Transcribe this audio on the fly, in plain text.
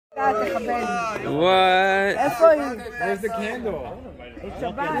What? Where's the candle? It's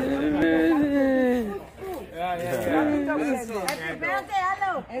Shabbat. Yeah. Happy birthday,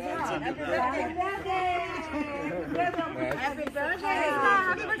 hello. Happy birthday. Happy birthday.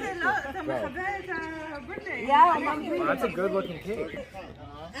 Yeah, that's a good looking cake.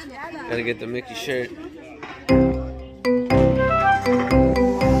 Gotta get the Mickey shirt.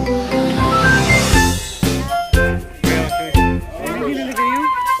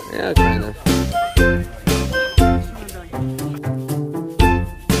 Yeah, kind of.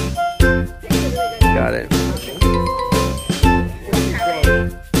 Got it.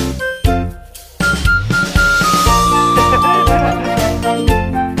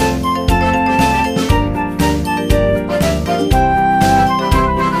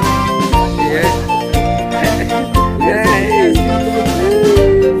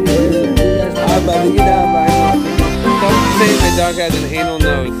 My dog has an anal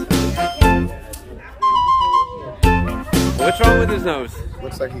nose. What's wrong with his nose?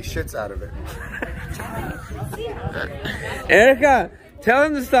 Looks like he shits out of it. Erica, tell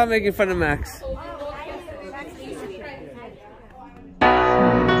him to stop making fun of Max.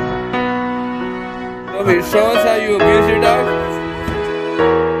 Toby, show us how you abuse your dog.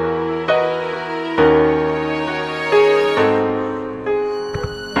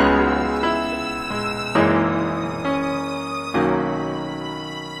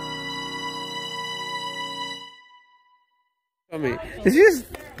 Did you just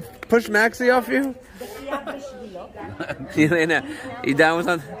push Maxie off you? Elena, Idan was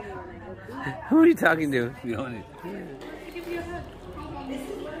on. Who are you talking to?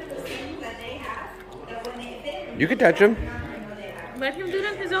 You can touch him. Let him do it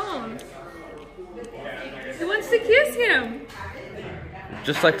on his own. He wants to kiss him.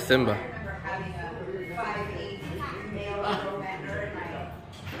 Just like Simba.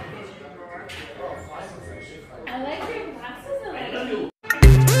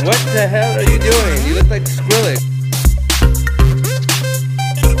 What the hell are you doing? You look like Skrillex.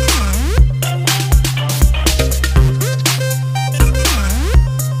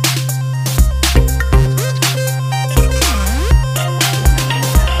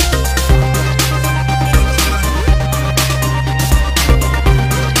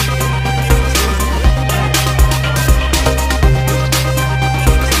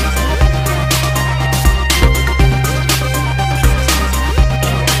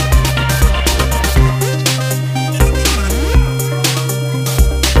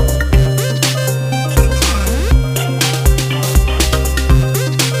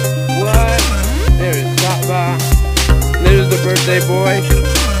 Birthday boy.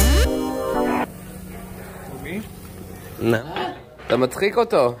 Me? No. אתה מצחיק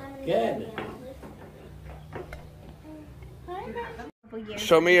אותו. כן.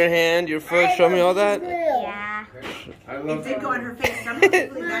 Show me your hand, your foot, show me all that. Yeah. It did go on her face.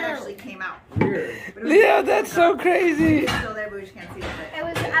 Hopefully that actually came out. Leo, that's so crazy. It's still there, but we just can't see it.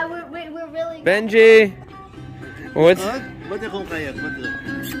 We're really. Benji. What's... Wat איך הוא מחייך? מה זה?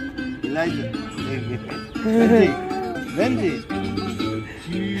 אלייזה. בנג'י.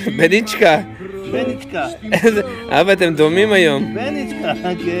 בניצ'קה. בניצ'קה. אבא, אתם דומים היום. בניצ'קה,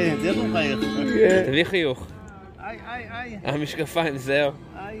 כן, זה איך הוא מחייך. תביא חיוך. איי. המשקפיים, זהו.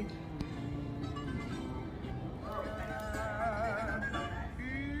 איי.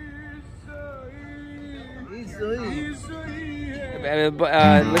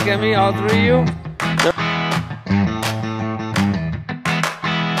 Look at me, all three of you.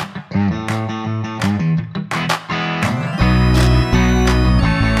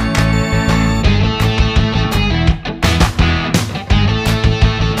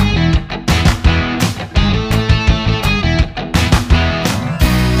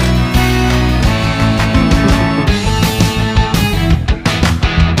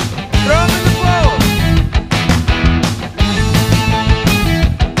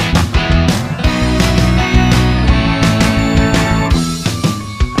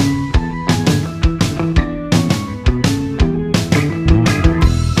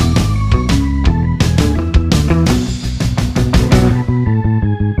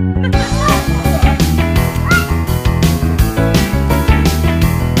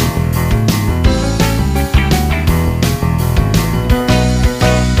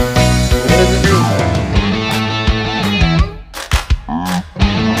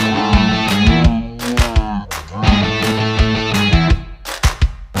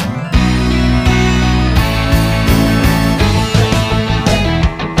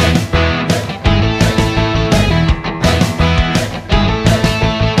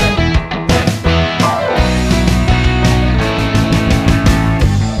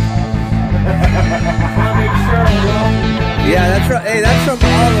 That's from, hey, that's from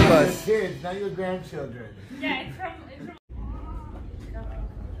all of us. Kids, not your grandchildren. Yeah, it's from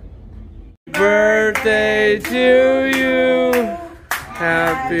Birthday to you.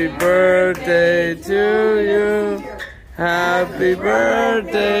 Happy birthday to you. Happy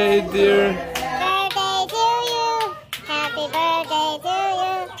birthday, dear. Birthday to you. Happy birthday to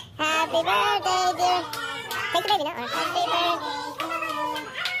you. Happy birthday, dear.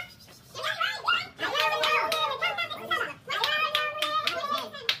 Take the baby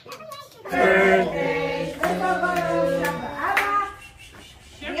now.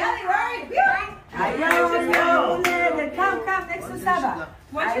 Happy birthday. Come next to Saba.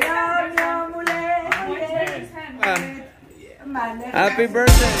 Happy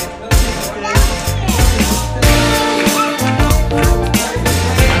birthday.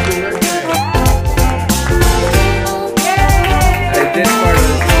 I did part of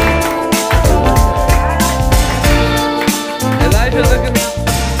it. Elijah, look at me.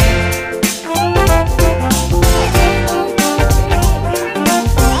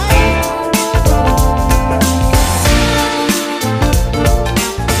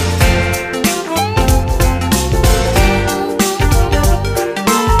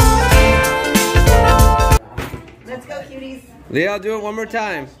 Let's go, cuties. Leo, do it one more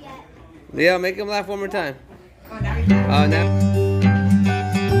time. Leo, make him laugh one more time. Oh, now you're done. Oh, now.